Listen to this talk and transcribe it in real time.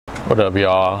What up,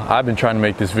 y'all? I've been trying to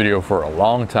make this video for a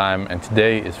long time, and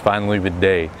today is finally the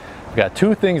day. I've got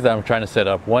two things that I'm trying to set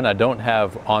up. One I don't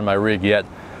have on my rig yet.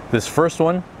 This first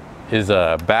one is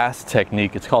a bass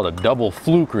technique. It's called a double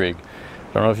fluke rig.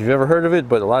 I don't know if you've ever heard of it,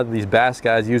 but a lot of these bass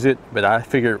guys use it, but I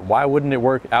figured why wouldn't it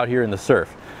work out here in the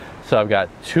surf? So I've got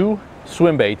two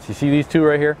swim baits. You see these two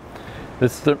right here?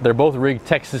 They're both rig,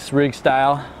 Texas rig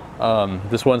style.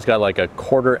 This one's got like a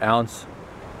 1/4 ounce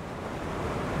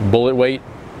bullet weight.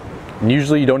 And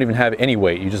usually you don't even have any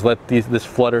weight. You just let this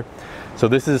flutter. So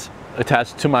this is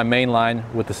attached to my main line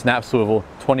with the snap swivel,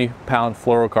 20-pound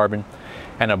fluorocarbon.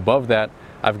 And above that,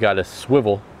 I've got a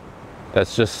swivel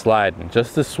that's just sliding,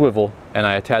 just a swivel. And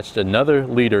I attached another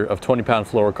leader of 20-pound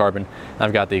fluorocarbon. And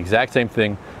I've got the exact same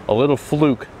thing, a little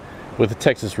fluke with a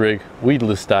Texas rig,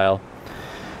 weedless style.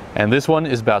 And this one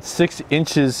is about 6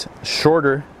 inches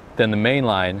shorter than the main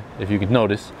line, if you can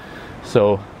notice.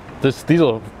 So these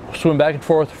will swim back and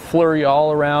forth, flurry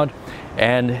all around,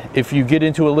 and if you get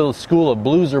into a little school of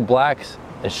blues or blacks,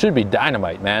 it should be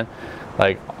dynamite, man.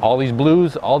 Like all these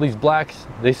blues, all these blacks,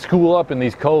 they school up in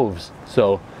these coves.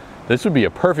 So this would be a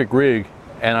perfect rig,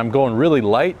 and I'm going really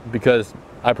light because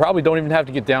I probably don't even have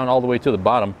to get down all the way to the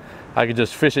bottom. I could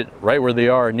just fish it right where they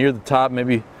are, near the top,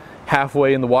 maybe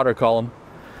halfway in the water column.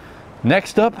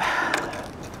 Next up,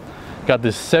 got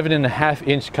this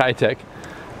 7.5-inch Kitech,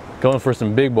 going for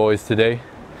some big boys today.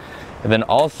 And then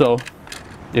also,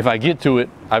 if I get to it,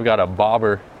 I've got a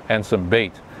bobber and some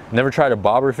bait. Never tried a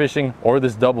bobber fishing or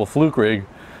this double fluke rig,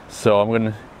 so I'm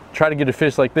gonna try to get a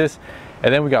fish like this.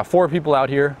 And then we got 4 people out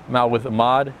here. I'm out with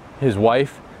Ahmad, his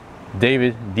wife,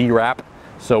 David, D-Rap.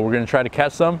 So we're gonna try to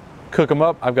catch some, cook them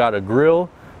up. I've got a grill,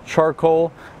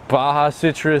 charcoal, Baja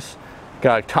citrus,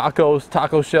 got tacos,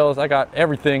 taco shells. I got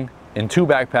everything in 2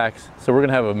 backpacks. So we're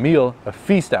gonna have a meal, a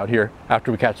feast out here after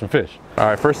we catch some fish. All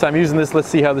right, first time using this. Let's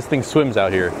see how this thing swims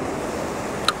out here.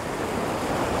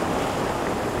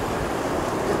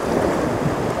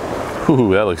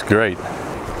 Ooh, that looks great.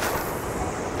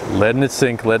 Letting it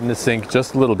sink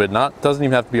just a little bit. Doesn't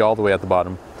even have to be all the way at the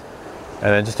bottom.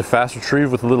 And then just a fast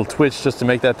retrieve with a little twitch just to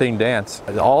make that thing dance.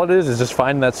 All it is just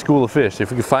finding that school of fish.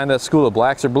 If we can find that school of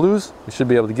blacks or blues, we should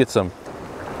be able to get some.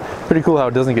 Pretty cool how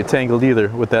it doesn't get tangled either.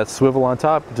 With that swivel on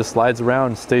top, it just slides around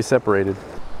and stays separated.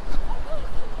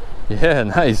 Yeah,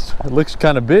 nice. It looks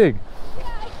kind of big.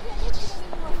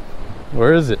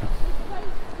 Where is it?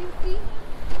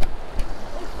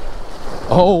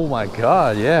 Oh my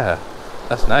God, yeah.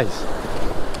 That's nice.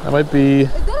 That might be...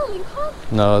 Is that a lingcod?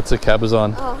 No, it's a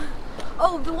cabezon.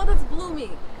 Oh, the one that's blue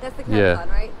meat. That's the cabezon, yeah.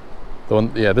 Right? The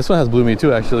one, yeah, this one has blue meat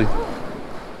too, actually.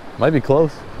 Might be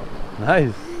close.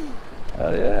 Nice.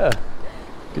 Oh yeah.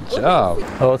 Good job.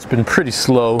 Oh, it's been pretty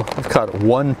slow. I've caught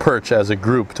 1 perch as a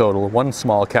group total, 1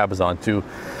 small cabezon too.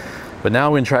 But now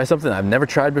we're gonna try something I've never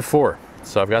tried before.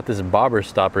 So I've got this bobber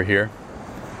stopper here,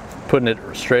 putting it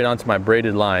straight onto my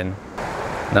braided line.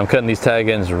 And I'm cutting these tag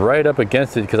ends right up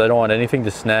against it because I don't want anything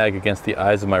to snag against the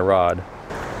eyes of my rod.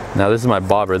 Now this is my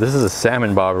bobber. This is a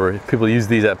salmon bobber. People use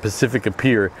these at Pacifica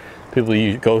Pier.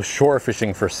 People go shore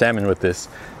fishing for salmon with this.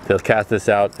 They'll cast this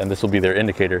out and this will be their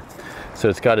indicator. So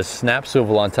it's got a snap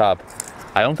swivel on top.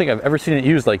 I don't think I've ever seen it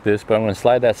used like this, but I'm going to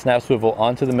slide that snap swivel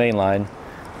onto the main line.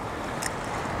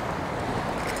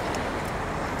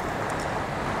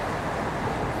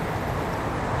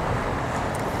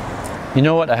 You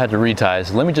know what? I had to retie,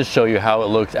 so let me just show you how it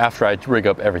looks after I rig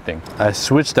up everything. I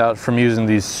switched out from using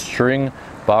these string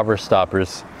bobber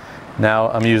stoppers. Now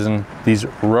I'm using these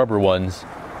rubber ones.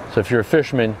 So if you're a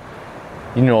fisherman,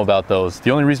 you know about those. The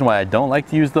only reason why I don't like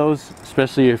to use those,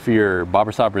 especially if your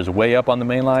bobber stopper is way up on the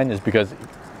main line, is because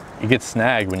it gets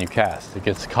snagged when you cast. It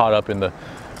gets caught up in the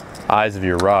eyes of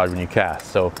your rod when you cast.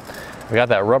 So I got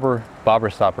that rubber bobber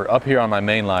stopper up here on my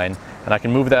main line, and I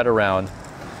can move that around.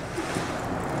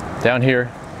 Down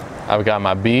here, I've got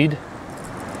my bead,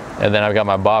 and then I've got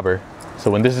my bobber.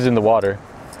 So when this is in the water,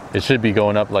 it should be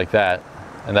going up like that,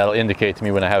 and that'll indicate to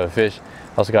me when I have a fish.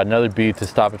 I also got another bead to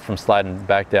stop it from sliding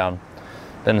back down.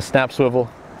 Then a snap swivel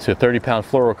to a 30-pound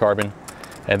fluorocarbon,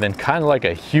 and then kind of like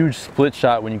a huge split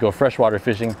shot when you go freshwater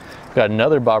fishing. I've got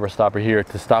another bobber stopper here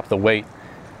to stop the weight,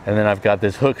 and then I've got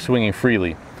this hook swinging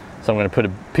freely. So I'm going to put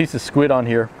a piece of squid on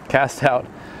here, cast out,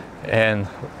 and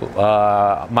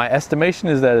my estimation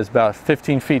is that it's about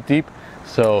 15 feet deep.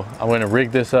 So I'm going to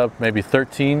rig this up maybe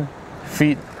 13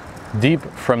 feet deep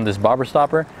from this bobber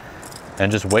stopper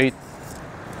and just wait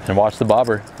and watch the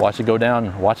bobber, watch it go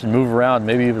down, watch it move around.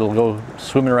 Maybe it'll go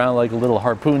swimming around like a little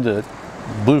harpoon to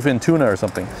bluefin tuna or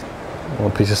something. A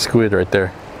little piece of squid right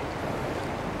there.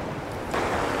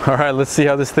 All right, let's see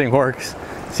how this thing works.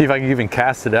 See if I can even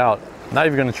cast it out. Not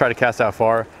even gonna try to cast out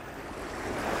far.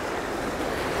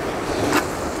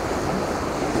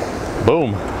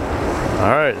 Boom.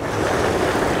 All right.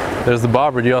 There's the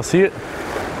bobber. Do y'all see it?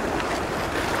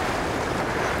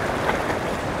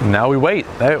 Now we wait.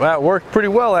 That worked pretty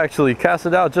well actually. Cast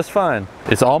it out just fine.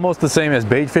 It's almost the same as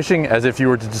bait fishing, as if you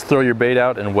were to just throw your bait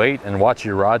out and wait and watch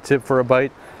your rod tip for a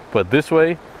bite. But this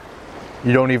way,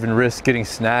 you don't even risk getting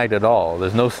snagged at all.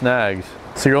 There's no snags.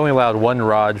 So you're only allowed one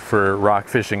rod for rock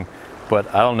fishing, but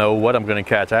I don't know what I'm gonna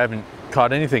catch. I haven't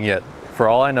caught anything yet. For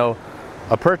all I know,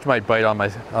 a perch might bite on my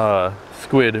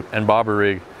squid and bobber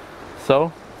rig.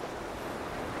 So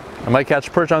I might catch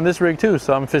a perch on this rig too.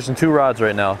 So I'm fishing 2 rods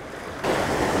right now.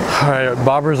 All right,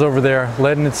 bobber's over there,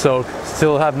 letting it soak.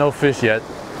 Still have no fish yet.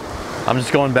 I'm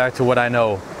just going back to what I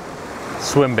know.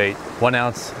 Swim bait, 1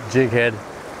 ounce jig head,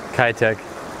 Kitech.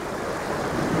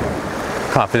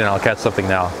 Confident I'll catch something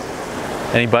now.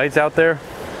 Any bites out there?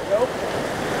 Nope.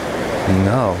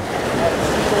 No.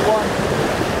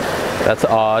 That's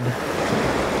odd.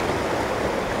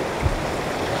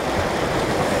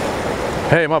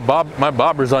 Hey, my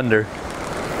bobber's under.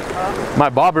 My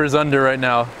bobber is under right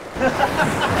now.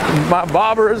 My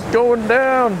bobber is going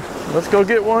down. Let's go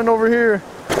get one over here.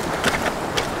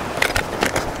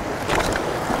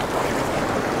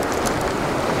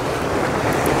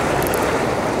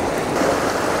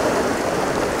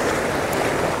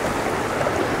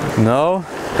 No,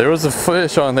 there was a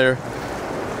fish on there.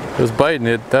 It was biting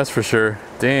it, that's for sure.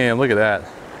 Damn, look at that.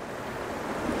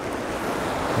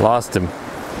 Lost him.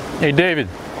 Hey, David,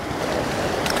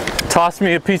 toss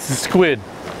me a piece of squid.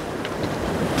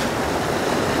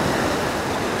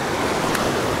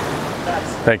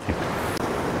 Thank you.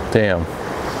 Damn. All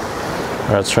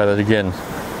right, let's try that again.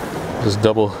 Just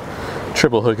double,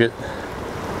 triple hook it.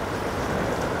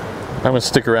 I'm gonna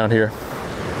stick around here.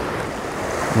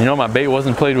 You know, my bait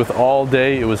wasn't played with all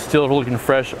day. It was still looking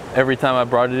fresh every time I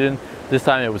brought it in. This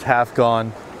time it was half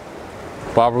gone.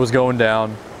 Bobber was going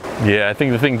down. Yeah, I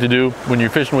think the thing to do when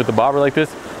you're fishing with a bobber like this,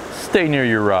 stay near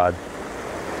your rod.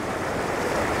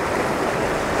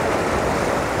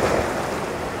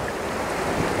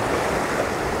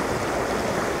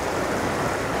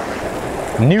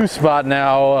 New spot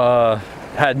now.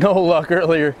 Had no luck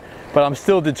earlier, but I'm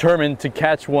still determined to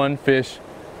catch 1 fish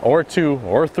or 2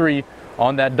 or 3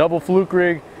 on that double fluke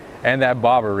rig and that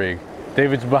bobber rig.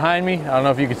 David's behind me. I don't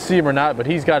know if you can see him or not, but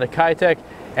he's got a Kitech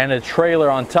and a trailer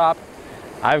on top.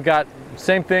 I've got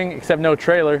same thing except no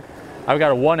trailer. I've got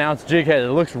a 1 ounce jig head.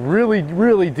 It looks really,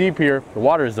 really deep here. The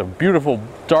water is a beautiful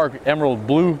dark emerald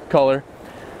blue color.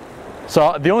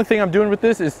 So the only thing I'm doing with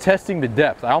this is testing the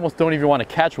depth. I almost don't even want to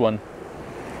catch one.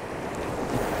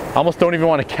 I almost don't even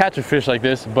want to catch a fish like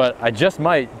this, but I just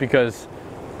might because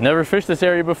never fished this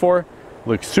area before.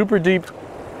 Looks super deep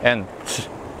and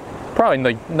probably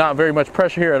like not very much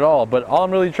pressure here at all, but all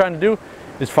I'm really trying to do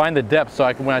is find the depth so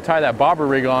I can, when I tie that bobber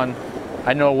rig on,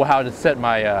 I know how to set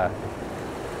my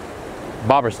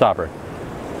bobber stopper.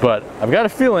 But I've got a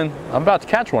feeling I'm about to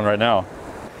catch one right now.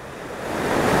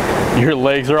 Your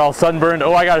legs are all sunburned.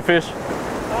 Oh, I got a fish.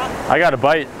 I got a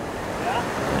bite.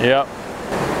 Yeah? Yep.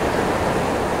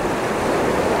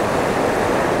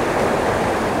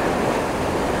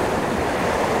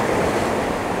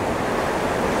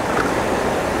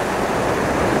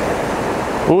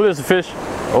 Oh, there's a fish.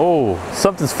 Oh,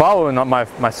 something's following on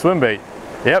my swim bait.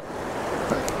 Yep.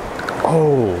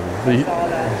 Oh.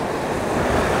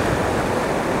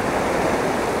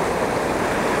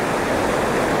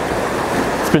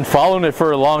 It's been following it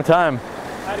for a long time.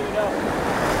 How do you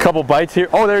know? Couple bites here.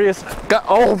 Oh, there he is.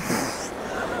 Oh.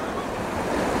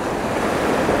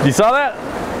 You saw that?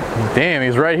 Damn,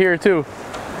 he's right here too.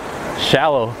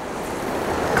 Shallow.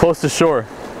 Close to shore.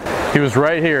 He was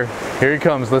right here. Here he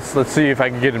comes. Let's see if I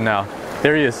can get him now.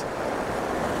 There he is.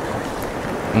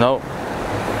 Nope.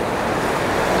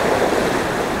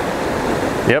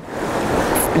 Yep.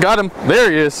 Got him.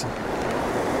 There he is.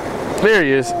 There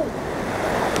he is.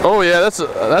 Oh yeah,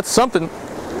 that's something.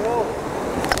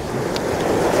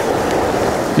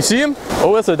 You see him?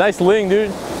 Oh, that's a nice ling,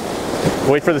 dude.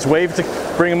 Wait for this wave to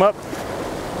bring him up.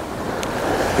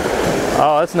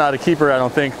 Oh, that's not a keeper, I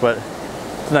don't think, but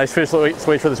it's a nice fish. Let's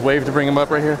wait for this wave to bring him up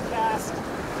right here.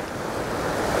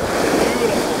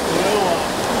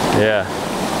 Yeah.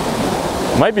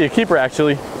 Might be a keeper,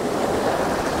 actually.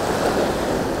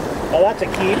 Oh, that's a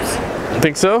keeps.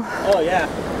 Think so? Oh, yeah.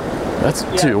 That's,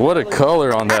 yeah, dude, what a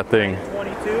color on that thing.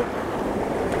 22.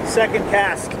 Second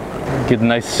cast. Get a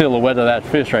nice silhouette of that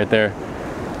fish right there.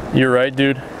 You're right,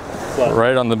 dude. What?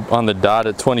 Right on the dot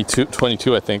at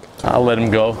 22, I think. I'll let him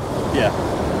go. Yeah.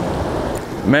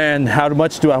 Man, how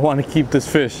much do I want to keep this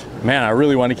fish? Man, I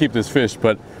really want to keep this fish,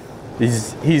 but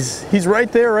he's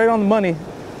right there, right on the money.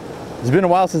 It's been a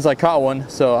while since I caught one,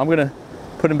 so I'm gonna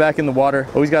put him back in the water.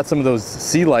 Oh, he's got some of those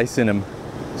sea lice in him.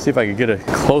 See if I could get a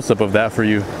close-up of that for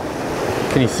you.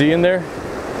 Can you see in there?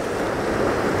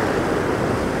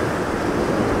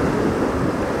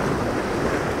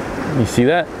 You see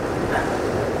that?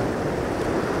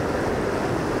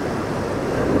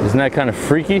 Isn't that kind of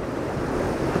freaky?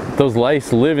 Those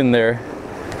lice live in there.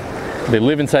 They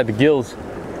live inside the gills.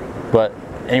 But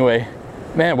anyway,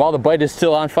 man, while the bite is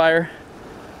still on fire,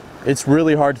 it's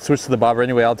really hard to switch to the bobber.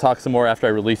 Anyway, I'll talk some more after I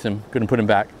release him. Gonna put him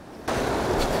back.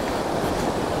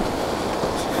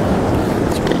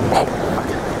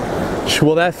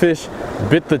 Well, that fish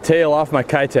bit the tail off my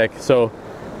Kitech. So,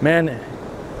 man,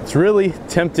 it's really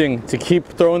tempting to keep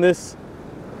throwing this.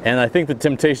 And I think the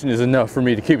temptation is enough for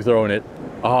me to keep throwing it.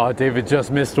 Oh, David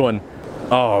just missed one.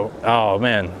 Oh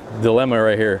man, dilemma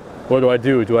right here. What do I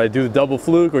do? Do I do the double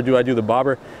fluke or do I do the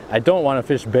bobber? I don't want to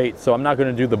fish bait, so I'm not going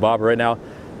to do the bobber right now.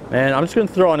 And I'm just going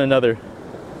to throw on another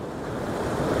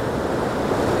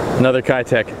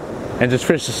Kitech and just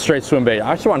fish a straight swim bait.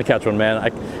 I just want to catch one, man.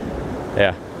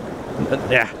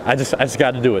 I just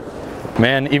got to do it.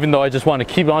 Man, even though I just want to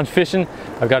keep on fishing,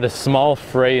 I've got a small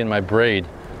fray in my braid.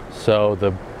 So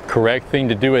the correct thing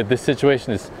to do at this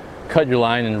situation is cut your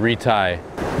line and retie.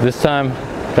 This time,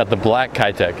 got the black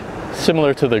Kitech.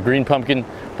 Similar to the green pumpkin,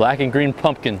 black and green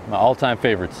pumpkin, my all-time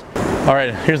favorites. All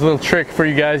right, here's a little trick for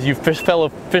you guys, you fellow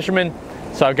fishermen.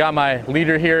 So I've got my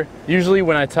leader here. Usually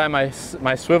when I tie my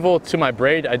swivel to my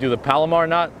braid, I do the Palomar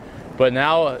knot. But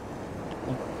now,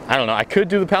 I don't know, I could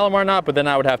do the Palomar knot, but then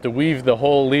I would have to weave the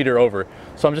whole leader over.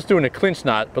 So I'm just doing a clinch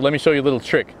knot, but let me show you a little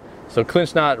trick. So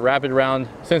clinch knot, wrap it around.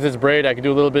 Since it's braid, I can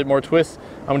do a little bit more twists.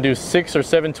 I'm gonna do 6 or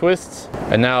 7 twists.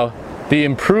 And now the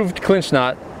improved clinch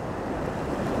knot,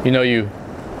 you know, you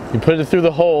put it through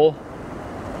the hole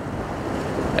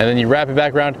and then you wrap it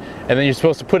back around and then you're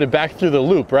supposed to put it back through the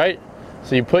loop, right?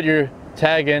 So you put your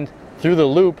tag end through the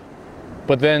loop,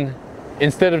 but then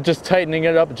instead of just tightening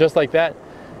it up just like that,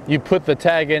 you put the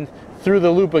tag end through the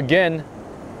loop again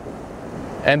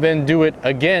and then do it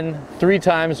again 3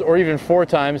 times or even 4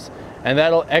 times, and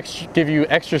that'll give you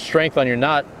extra strength on your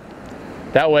knot.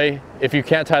 That way, if you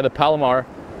can't tie the Palomar,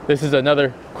 this is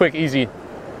another quick, easy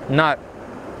knot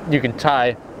you can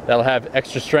tie that'll have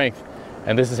extra strength,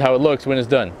 and this is how it looks when it's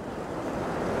done.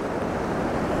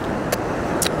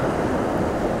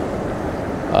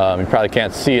 You probably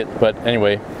can't see it, but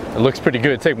anyway, it looks pretty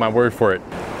good, take my word for it.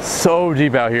 So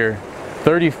deep out here,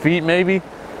 30 feet maybe,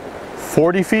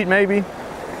 40 feet maybe.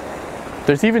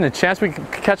 There's even a chance we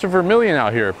could catch a vermilion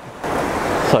out here.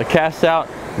 So I cast out,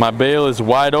 my bail is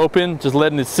wide open, just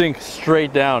letting it sink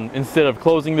straight down instead of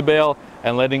closing the bail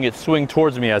and letting it swing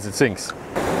towards me as it sinks.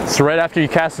 So right after you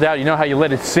cast it out, you know how you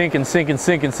let it sink and sink and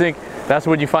sink and sink? That's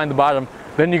when you find the bottom.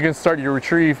 Then you can start your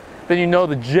retrieve. Then you know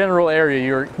the general area.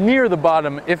 You're near the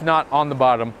bottom, if not on the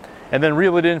bottom. And then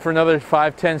reel it in for another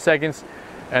 5-10 seconds.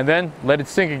 And then let it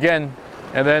sink again.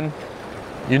 And then,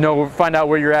 you know, find out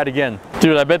where you're at again.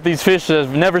 Dude, I bet these fish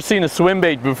have never seen a swim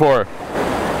bait before.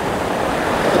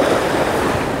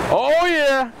 Oh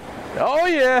yeah! Oh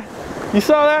yeah! You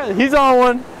saw that? He's on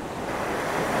one.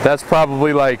 That's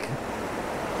probably like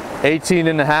 18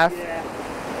 and a half. Yeah.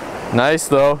 Nice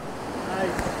though.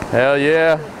 Nice. Hell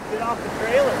yeah. Get off the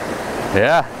trailer.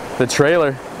 Yeah, the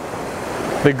trailer.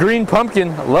 The green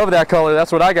pumpkin, love that color.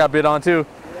 That's what I got bit on too.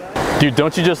 Yeah. Dude,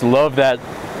 don't you just love that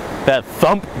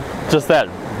thump? Just that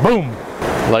boom.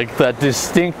 Like that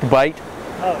distinct bite.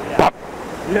 Oh yeah. Pop.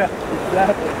 Yeah,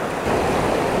 exactly.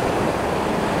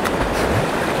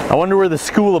 I wonder where the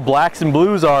school of blacks and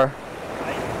blues are.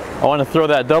 I want to throw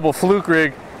that double fluke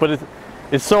rig, but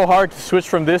it's so hard to switch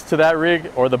from this to that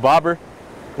rig or the bobber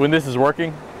when this is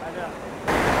working. I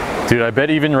know. Dude, I bet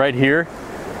even right here,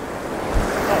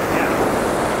 Oh yeah.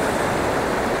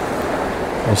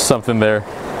 there's something there.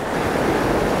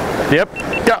 Yep.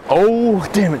 Oh,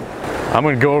 damn it. I'm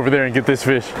going to go over there and get this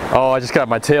fish. Oh, I just got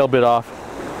my tail bit off.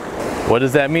 What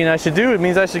does that mean I should do? It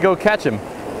means I should go catch him.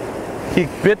 He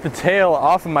bit the tail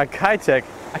off of my Kitech.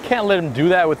 I can't let him do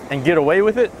that and get away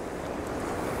with it.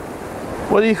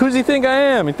 Who's he think I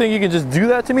am? You think you can just do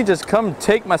that to me? Just come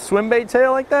take my swim bait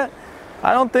tail like that?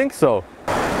 I don't think so.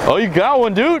 Oh, you got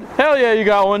one, dude. Hell yeah, you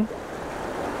got one.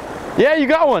 Yeah, you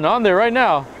got one on there right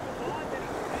now.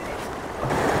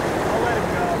 I'll let him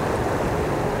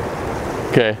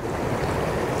go. Okay.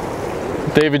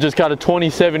 David just got a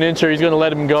 27-incher. He's gonna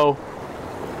let him go.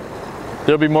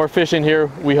 There'll be more fish in here,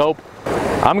 we hope.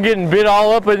 I'm getting bit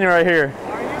all up in right here.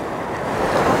 Are you?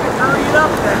 Hurry it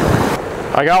up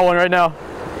then. I got one right now.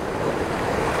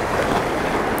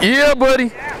 Yeah, buddy.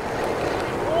 Yeah.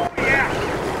 Oh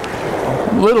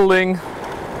yeah. Littling.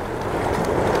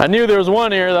 I knew there was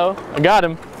one here though. I got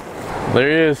him. There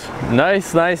he is.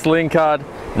 Nice, nice lingcod.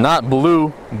 Not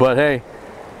blue, but hey,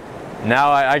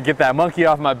 now I get that monkey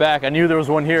off my back. I knew there was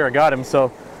one here. I got him, so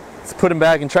let's put him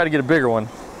back and try to get a bigger one.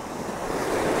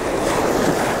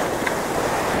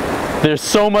 There's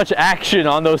so much action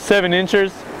on those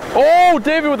 7-inchers. Oh,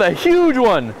 David with a huge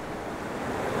one.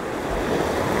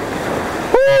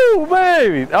 Woo,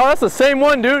 baby. Oh, that's the same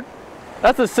one, dude.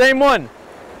 That's the same one.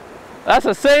 That's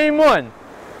the same one.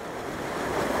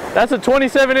 That's a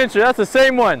 27-incher. That's the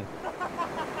same one.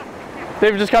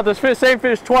 David just caught this fish, same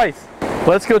fish twice.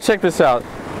 Let's go check this out.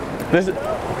 This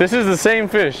is the same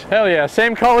fish. Hell yeah,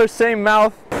 same color, same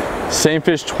mouth, same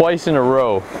fish twice in a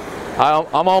row.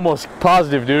 I'm almost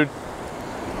positive, dude.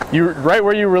 You right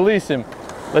where you release him.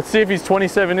 Let's see if he's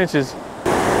 27 inches.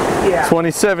 Yeah.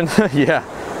 27. Yeah.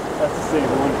 That's the same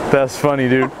one. That's funny,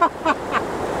 dude.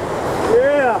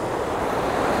 Yeah.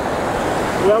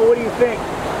 Well, what do you think?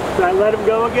 Should I let him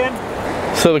go again?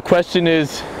 So the question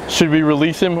is, should we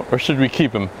release him or should we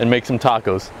keep him and make some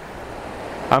tacos?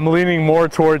 I'm leaning more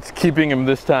towards keeping him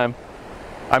this time.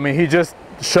 I mean, he just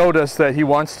showed us that he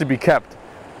wants to be kept.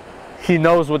 He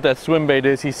knows what that swim bait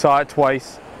is. He saw it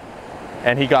twice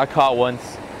and he got caught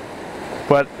once.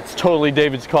 But it's totally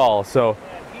David's call, so.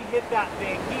 Man, he hit that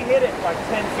thing. He hit it like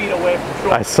 10 feet away from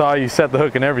shore. I saw you set the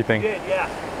hook and everything. He did, yeah.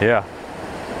 Yeah.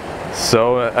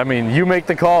 So, I mean, you make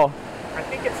the call. I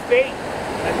think it's fate.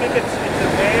 I think it's a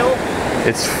male.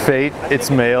 It's fate,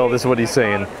 it's male, this is what he's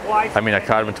saying. I I mean, I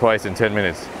caught him twice in 10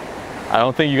 minutes. I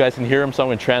don't think you guys can hear him, so I'm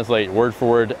going to translate word for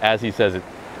word as he says it.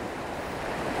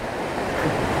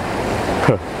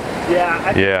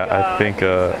 Yeah, I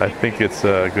think it's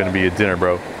going to be a dinner,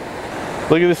 bro.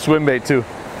 Look at this swim bait too.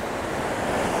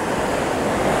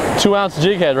 2-ounce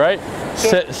jig head, right?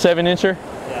 7-incher.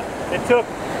 Yeah. It took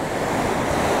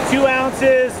 2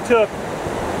 ounces, took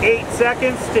 8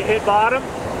 seconds to hit bottom.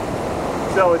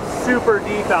 So it's super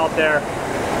deep out there.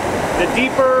 The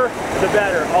deeper, the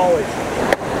better, always.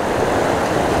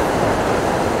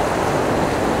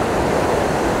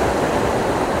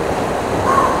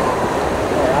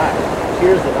 All right,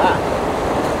 cheers to that.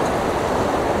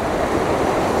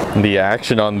 The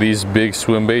action on these big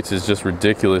swim baits is just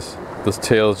ridiculous. Those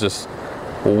tails just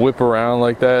whip around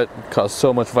like that, cause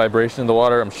so much vibration in the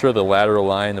water. I'm sure the lateral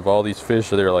line of all these fish,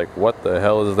 they're like, what the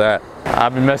hell is that?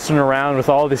 I've been messing around with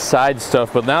all this side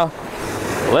stuff, but now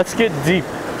let's get deep.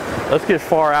 Let's get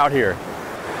far out here.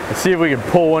 Let's see if we can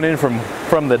pull one in from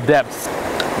the depths.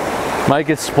 Might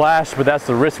get splashed, but that's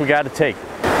the risk we got to take.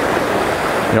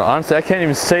 You know, honestly, I can't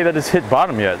even say that it's hit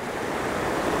bottom yet.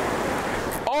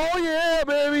 Oh yeah,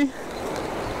 baby!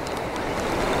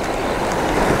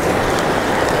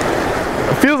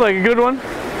 It feels like a good one.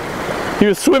 He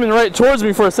was swimming right towards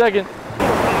me for a second.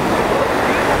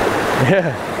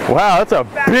 Yeah. Wow, that's a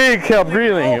big kelp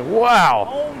greenling. Wow.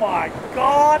 Oh my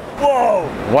God! Whoa!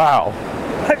 Wow.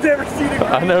 I've never seen a greenling.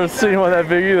 I've never seen one that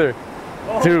big either.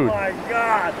 Oh Dude. my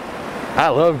God! I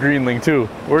love greenling too.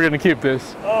 We're gonna keep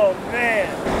this. Oh man!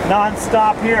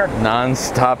 Non-stop here.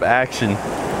 Non-stop action.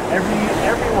 Every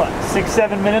what?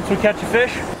 6-7 minutes we catch a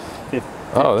fish. 15.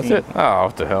 Oh, that's it. Oh,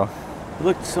 what the hell? It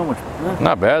looked so much.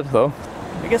 Not bad though.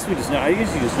 I guess we just. I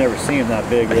usually just never see them that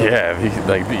big. Though.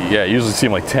 Yeah, usually see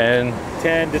them like 10.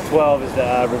 10 to 12 is the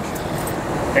average.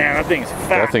 Man, that thing's fat.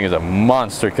 That thing is a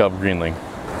monster kelp greenling.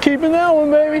 Keeping that one,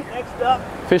 baby. Next up.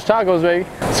 Fish tacos, baby.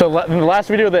 So in the last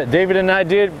video that David and I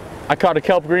did, I caught a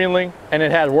kelp greenling and it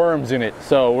had worms in it.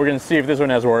 So we're gonna see if this one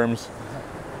has worms.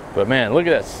 But man, look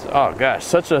at this. Oh gosh,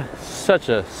 such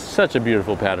a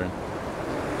beautiful pattern.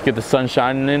 Get the sun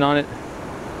shining in on it.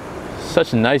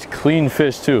 Such a nice clean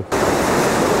fish too.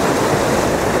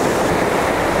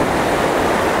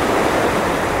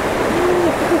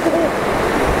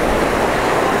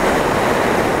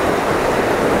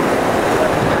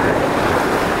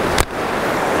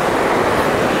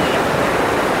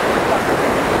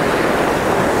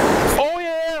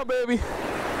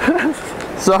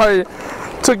 Sorry,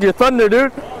 took your thunder,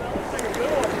 dude.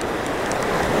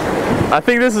 I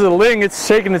think this is a ling. It's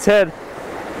shaking its head.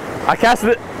 I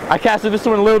casted this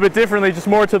one a little bit differently, just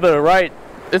more to the right.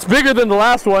 It's bigger than the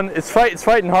last one. It's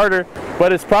fighting harder,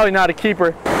 but it's probably not a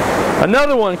keeper.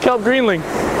 Another one, kelp greenling.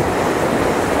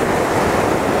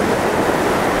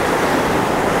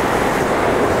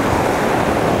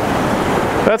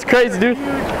 That's crazy, dude.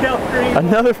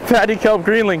 Another fatty kelp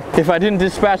greenling. If I didn't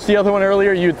dispatch the other one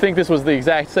earlier, you'd think this was the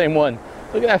exact same one.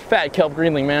 Look at that fat kelp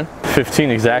greenling, man. 15,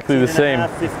 exactly the same.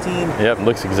 15. Yep,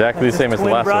 looks exactly the same as the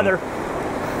last brother.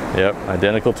 one. Yep,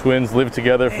 identical twins, lived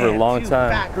together for a long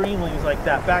time. Fat greenlings like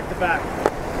that, back to back.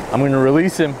 I'm going to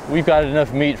release him. We've got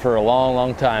enough meat for a long,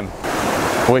 long time.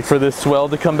 Wait for this swell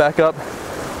to come back up.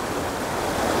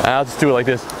 I'll just do it like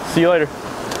this. See you later.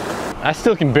 I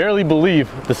still can barely believe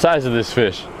the size of this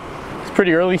fish. It's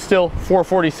pretty early still,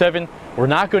 4:47. We're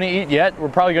not going to eat yet. We're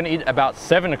probably going to eat about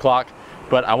 7 o'clock,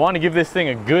 but I want to give this thing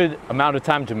a good amount of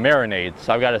time to marinate.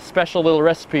 So I've got a special little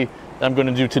recipe that I'm going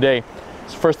to do today.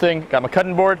 So first thing, got my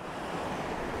cutting board,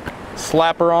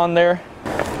 slapper on there.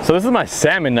 So this is my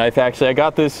salmon knife actually. I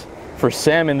got this for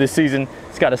salmon this season.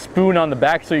 It's got a spoon on the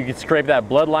back so you can scrape that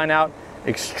bloodline out.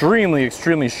 Extremely,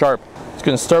 extremely sharp. It's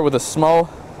going to start with a small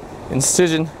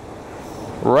incision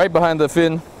right behind the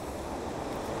fin.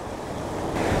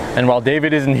 And while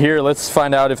David isn't here, let's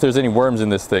find out if there's any worms in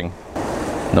this thing.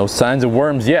 No signs of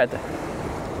worms yet.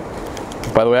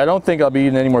 By the way, I don't think I'll be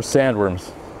eating any more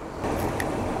sandworms.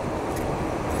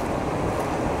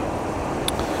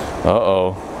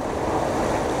 Uh-oh.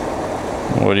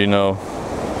 What do you know?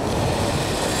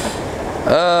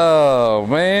 Oh,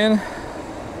 man.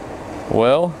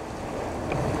 Well,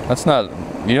 that's not,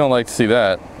 you don't like to see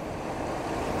that.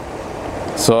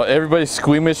 So everybody's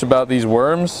squeamish about these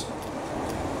worms.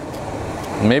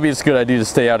 Maybe it's a good idea to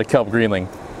stay out of kelp greenling.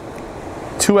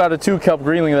 2 out of 2 kelp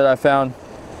greenling that I found.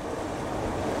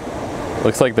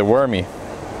 Looks like they're wormy.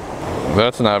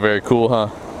 That's not very cool, huh?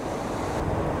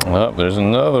 Oh, there's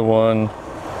another one.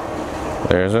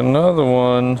 There's another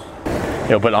one.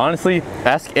 Yo, but honestly,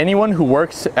 ask anyone who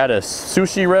works at a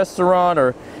sushi restaurant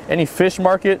or any fish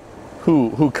market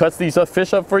who cuts these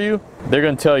fish up for you. They're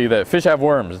gonna tell you that fish have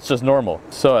worms. It's just normal.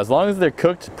 So as long as they're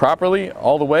cooked properly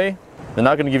all the way, they're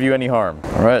not gonna give you any harm.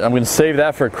 All right, I'm gonna save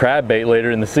that for crab bait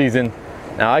later in the season.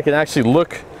 Now I can actually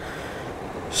look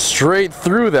straight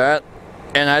through that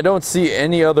and I don't see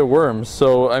any other worms.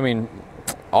 So, I mean,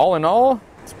 all in all,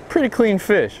 it's a pretty clean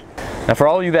fish. Now for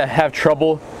all of you that have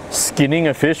trouble skinning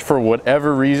a fish for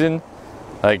whatever reason,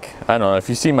 like, I don't know, if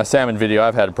you see my salmon video,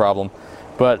 I've had a problem,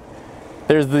 but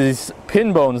there's these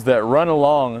pin bones that run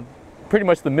along pretty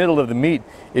much the middle of the meat.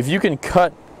 If you can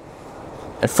cut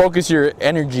and focus your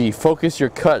energy, focus your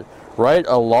cut right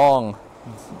along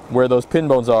where those pin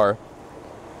bones are,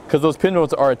 because those pin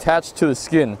bones are attached to the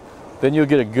skin, then you'll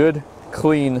get a good,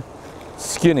 clean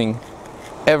skinning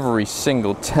every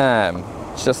single time.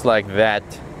 Just like that.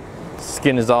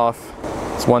 Skin is off.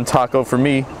 It's one taco for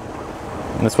me,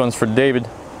 and this one's for David.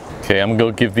 Okay, I'm gonna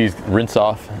go give these rinse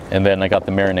off, and then I got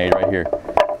the marinade right here.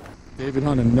 David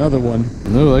on another one.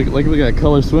 No, like look at that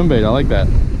color Swimbait. I like that.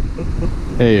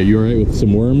 Hey, are you alright with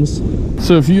some worms?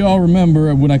 So if you all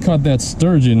remember when I caught that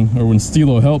sturgeon, or when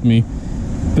Stilo helped me,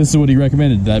 this is what he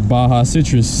recommended, that Baja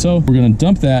citrus. So we're gonna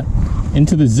dump that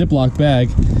into the Ziploc bag,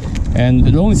 and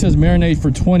it only says marinate for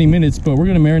 20 minutes, but we're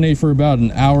gonna marinate for about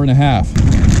an hour and a half.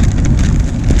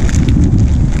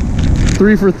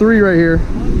 3 for 3 right here.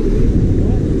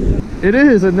 It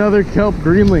is another kelp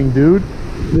greenling, dude.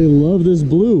 They love this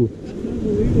blue.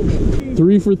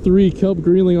 3 for 3 kelp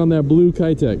greenling on that blue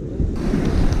Kitech.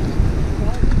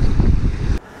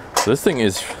 So this thing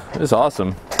is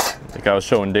awesome. Like I was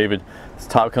showing David, this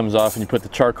top comes off and you put the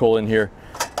charcoal in here.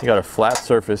 You got a flat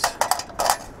surface.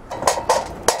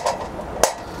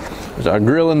 There's our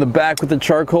grill in the back with the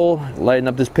charcoal. Lighten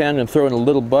up this pan and throw in a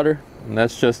little butter. And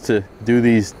that's just to do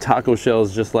these taco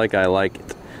shells just like I like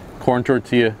it. Corn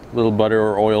tortilla, little butter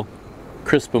or oil,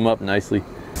 crisp them up nicely.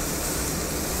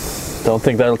 Don't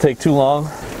think that'll take too long.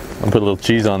 I'll put a little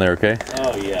cheese on there, okay?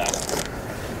 Oh yeah.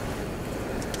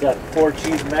 Got 4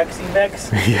 cheese Mexi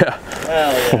mix? Yeah.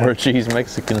 Hell yeah. 4 cheese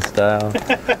Mexican style.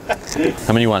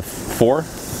 How many you want? 4?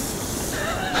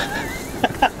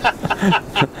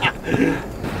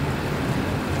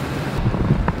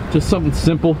 Just something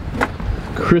simple.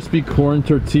 Crispy corn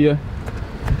tortilla,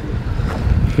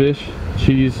 fish,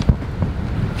 cheese,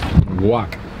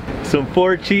 guac. Some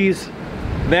 4 cheese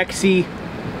Mexi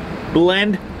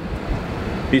blend.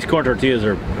 These corn tortillas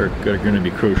are going to be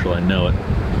crucial, I know it.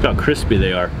 Look how crispy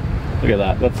they are. Look at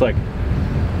that. That's like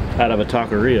out of a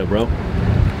taqueria, bro.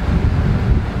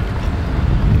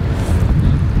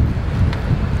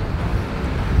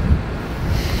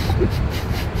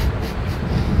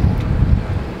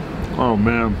 Oh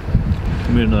man.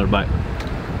 Give me another bite.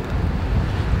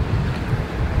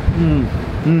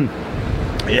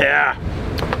 Yeah.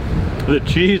 The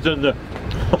cheese and the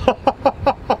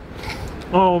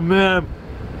oh man.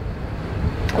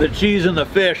 The cheese and the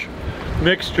fish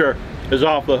mixture is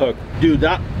off the hook. Dude,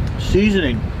 that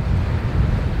seasoning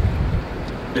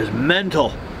is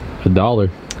mental. $1.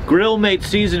 Grill Mate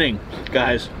seasoning,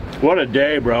 guys. What a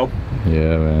day, bro.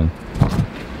 Yeah, man.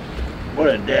 What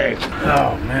a day.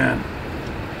 Oh man.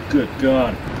 Good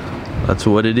God. That's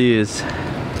what it is.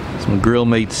 Some Grill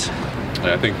Mates.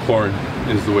 I think corn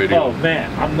is the way to Oh go.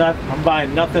 man, I'm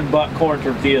buying nothing but corn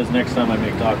tortillas next time I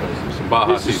make tacos. Some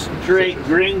Baja This is seasoning. straight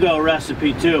gringo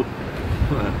recipe too.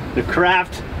 The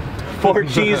Kraft 4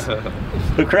 cheese,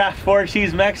 the Kraft 4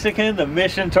 cheese Mexican, the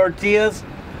Mission tortillas.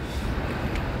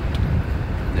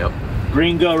 Yep.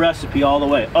 Gringo recipe all the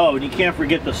way. Oh, and you can't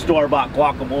forget the store-bought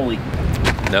guacamole.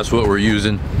 That's what we're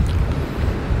using.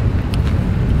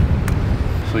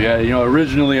 So yeah, you know,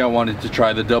 originally I wanted to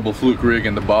try the double fluke rig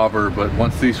and the bobber, but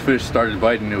once these fish started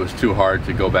biting, it was too hard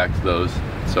to go back to those.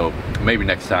 So maybe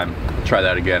next time, I'll try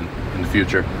that again in the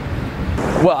future.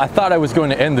 Well, I thought I was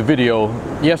going to end the video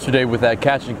yesterday with that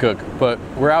catch and cook, but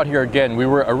we're out here again. We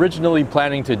were originally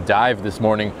planning to dive this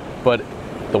morning, but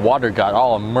the water got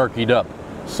all murkied up.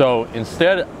 So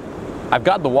instead, I've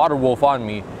got the water wolf on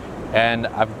me, and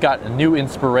I've got a new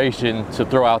inspiration to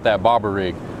throw out that bobber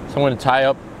rig. So I'm going to tie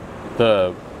up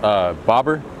the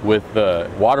bobber with the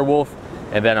water wolf,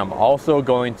 and then I'm also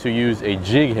going to use a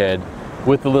jig head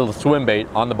with the little swim bait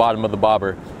on the bottom of the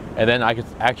bobber, and then I can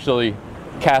actually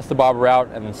cast the bobber out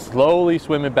and then slowly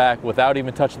swim it back without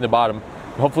even touching the bottom.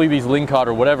 Hopefully these lingcod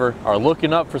or whatever are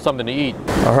looking up for something to eat.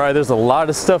 All right, there's a lot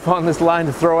of stuff on this line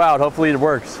to throw out. Hopefully it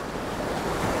works.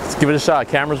 Let's give it a shot.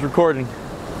 Camera's recording.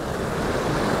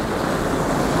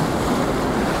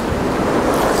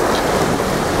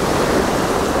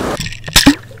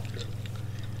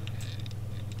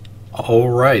 All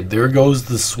right, there goes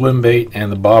the swim bait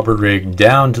and the bobber rig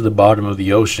down to the bottom of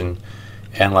the ocean.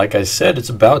 And like I said, it's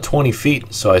about 20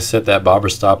 feet, so I set that bobber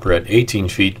stopper at 18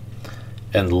 feet.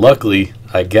 And luckily,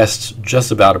 I guessed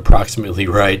just about approximately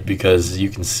right, because you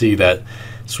can see that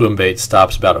swim bait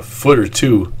stops about a foot or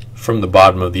two from the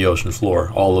bottom of the ocean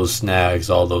floor. All those snags,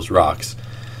 all those rocks.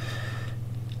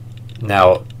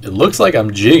 Now, it looks like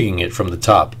I'm jigging it from the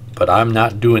top, but I'm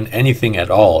not doing anything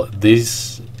at all.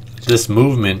 This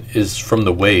movement is from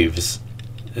the waves.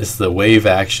 It's the wave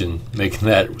action making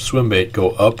that swim bait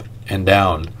go up and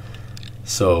down.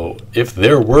 So if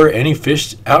there were any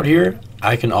fish out here,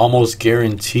 I can almost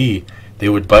guarantee they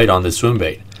would bite on the swim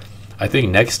bait. I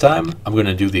think next time I'm going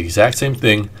to do the exact same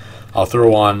thing. I'll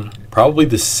throw on probably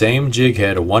the same jig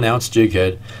head, a 1 ounce jig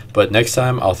head, but next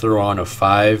time I'll throw on a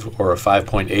 5 or a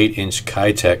 5.8 inch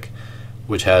Kitech,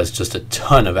 which has just a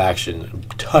ton of action,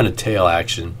 a ton of tail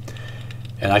action.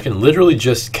 And I can literally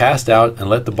just cast out and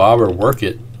let the bobber work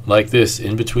it like this,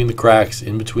 in between the cracks,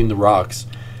 in between the rocks.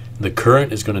 The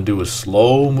current is going to do a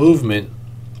slow movement,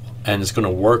 and it's going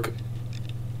to work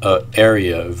an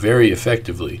area very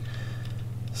effectively.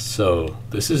 So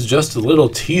this is just a little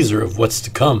teaser of what's to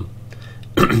come.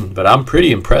 But I'm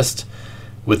pretty impressed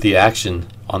with the action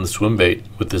on the swim bait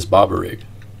with this bobber rig.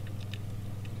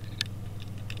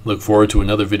 Look forward to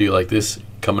another video like this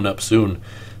coming up soon.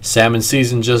 Salmon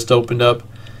season just opened up.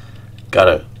 Got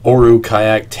a Oru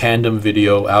kayak tandem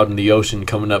video out in the ocean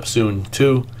coming up soon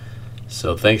too.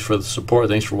 So thanks for the support.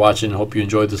 Thanks for watching. Hope you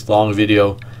enjoyed this long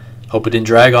video. Hope it didn't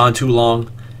drag on too long.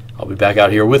 I'll be back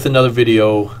out here with another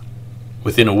video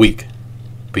within a week.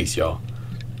 Peace, y'all.